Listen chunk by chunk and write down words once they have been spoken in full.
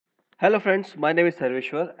Hello friends, my name is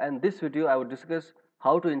Sarveshwar and this video I would discuss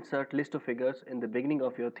how to insert list of figures in the beginning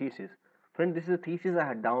of your thesis. Friend, this is a thesis I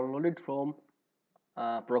had downloaded from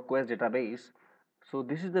ProQuest database. So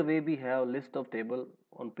this is the way we have list of table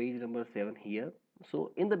on page number 7 here.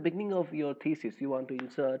 So in the beginning of your thesis you want to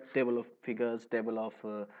insert table of figures, table of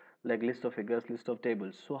like list of figures, list of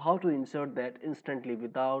tables. So how to insert that instantly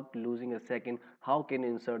without losing a second? How can you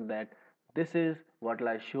insert that? This is what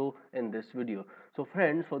I show in this video. So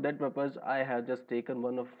friends, for that purpose I have just taken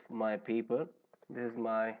one of my paper. This is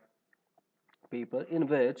my paper in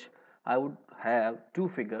which I would have two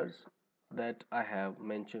figures that I have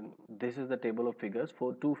mentioned. This is the table of figures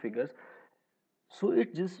for two figures. So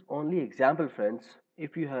it's just only example friends.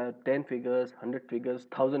 If you have 10 figures, 100 figures,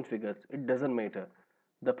 1000 figures, it doesn't matter.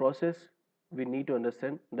 The process we need to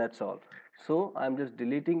understand, that's all. So I'm just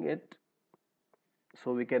deleting it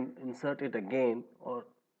so we can insert it again, or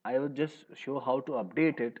I will just show how to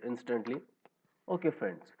update it instantly. Okay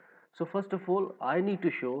friends, so first of all I need to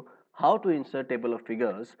show how to insert table of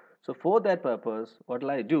figures. So for that purpose what will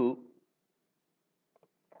I do,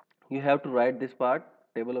 you have to write this part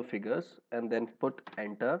table of figures and then put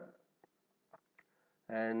enter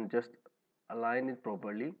and just align it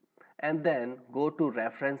properly, and then go to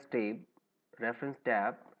reference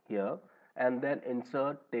tab here, and then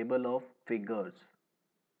insert table of figures.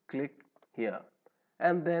 Click here,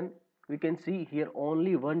 and then we can see here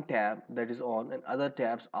only one tab that is on and other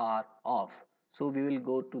tabs are off. So we will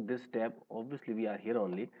go to this tab, obviously we are here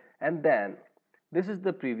only, and then this is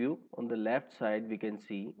the preview. On the left side we can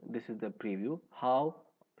see this is the preview how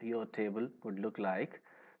your table would look like.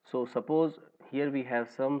 So suppose here we have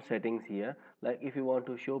some settings here, like if you want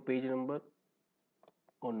to show page number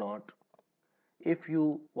or not, if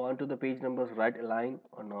you want to the page numbers right align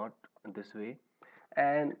or not in this way,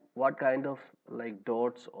 and what kind of like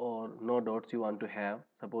dots or no dots you want to have.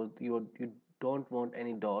 Suppose you don't want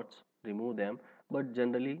any dots, remove them, but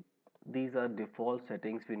generally these are default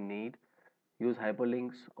settings we need. Use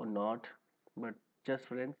hyperlinks or not, but just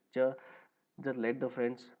friends, just let the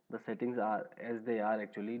friends the settings are as they are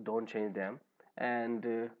actually, don't change them.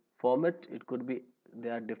 And format, it could be,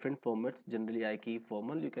 there are different formats. Generally I keep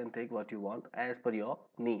formal, you can take what you want as per your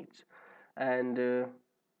needs. And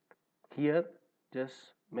here just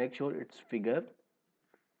make sure it's figure.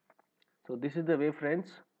 So this is the way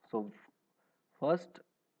friends. So first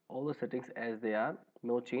all the settings as they are,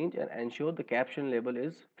 no change, and ensure the caption label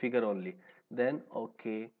is figure only. Then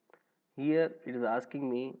okay, here it is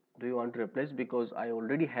asking me, do you want to replace, because I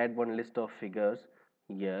already had one list of figures.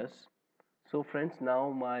 Yes. So friends, now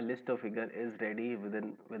my list of figure is ready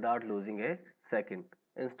without losing a second.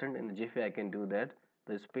 Instant in Jiffy I can do that.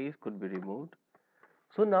 The space could be removed.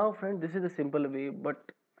 So now friend, this is a simple way, but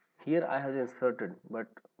here I have inserted, but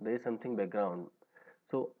there is something background.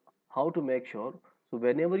 So how to make sure? So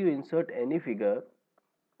whenever you insert any figure,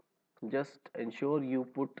 just ensure you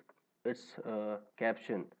put its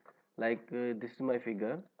caption, like this is my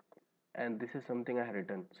figure and this is something I have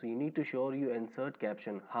written. So you need to show you insert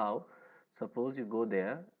caption. How? Suppose you go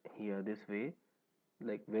there, here this way,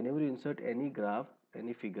 like whenever you insert any graph,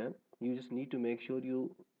 any figure, you just need to make sure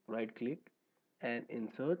you right click and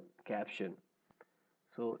insert caption.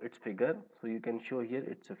 So it's figure, so you can show here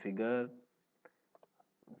it's a figure.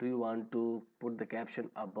 Do you want to put the caption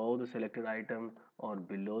above the selected item or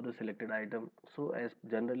below the selected item? So as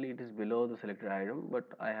generally it is below the selected item, but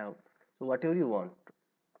I have, so whatever you want,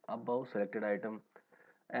 above selected item.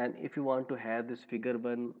 And if you want to have this figure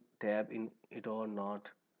one tab in it or not,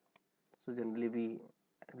 so generally we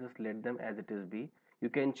just let them as it is be. You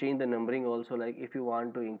can change the numbering also, like if you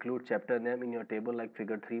want to include chapter name in your table, like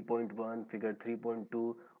figure 3.1, figure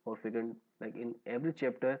 3.2, or figure, like in every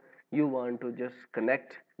chapter you want to just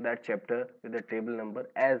connect that chapter with the table number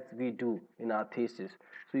as we do in our thesis.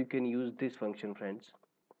 So you can use this function friends.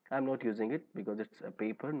 I'm not using it because it's a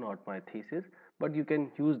paper, not my thesis, but you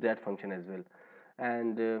can use that function as well.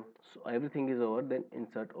 And so everything is over, then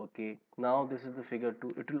insert okay. Now this is the figure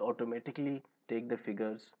 2, it will automatically take the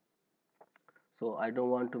figures. So I don't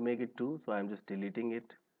want to make it 2, so I'm just deleting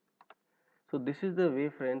it. So this is the way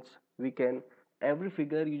friends, we can, every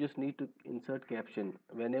figure you just need to insert caption.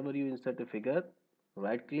 Whenever you insert a figure,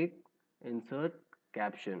 right click, insert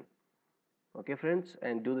caption. Okay friends,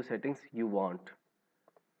 and do the settings you want.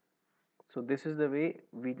 So this is the way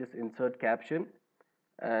we just insert caption,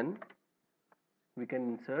 and we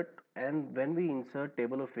can insert, and when we insert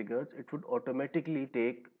table of figures it would automatically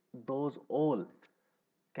take those all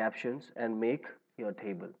captions and make your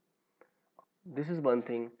table. This is one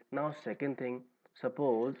thing. Now second thing,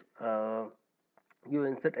 suppose you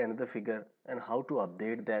insert another figure, and how to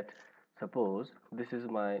update that. Suppose this is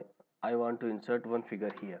my I want to insert one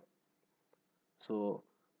figure here. So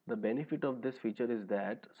the benefit of this feature is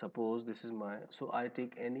that suppose this is my, so I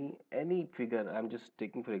take any figure, I'm just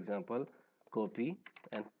taking for example, copy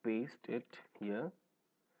and paste it here.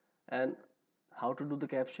 And how to do the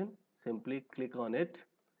caption? Simply click on it,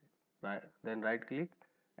 right, then right click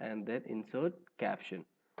and then insert caption.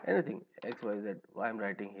 Anything XYZ I'm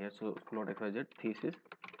writing here, so not XYZ, thesis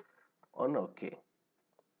on OK.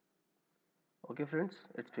 Okay friends,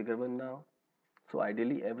 it's figure 1 now. So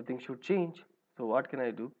ideally everything should change. So what can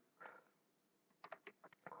I do?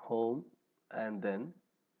 Home, and then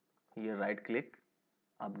here right click,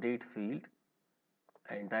 update field,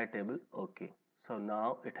 entire table. Okay, so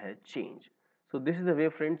now it has changed. So this is the way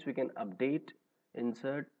friends we can update,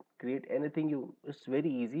 insert, create anything you, it's very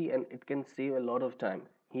easy and it can save a lot of time.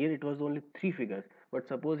 Here it was only 3 figures, but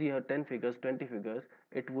suppose you have 10 figures, 20 figures,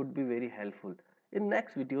 it would be very helpful. In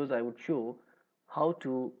next videos I would show how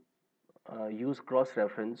to use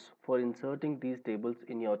cross-reference for inserting these tables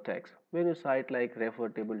in your text. When you cite like refer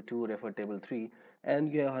table 2, refer table 3,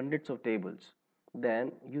 and you have hundreds of tables,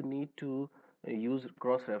 then you need to use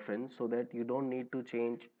cross-reference so that you don't need to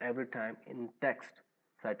change every time in text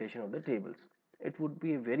citation of the tables. It would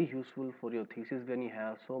be very useful for your thesis when you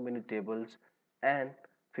have so many tables and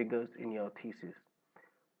figures in your thesis.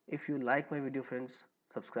 If you like my video friends,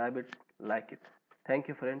 subscribe it, like it. Thank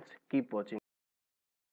you friends, keep watching.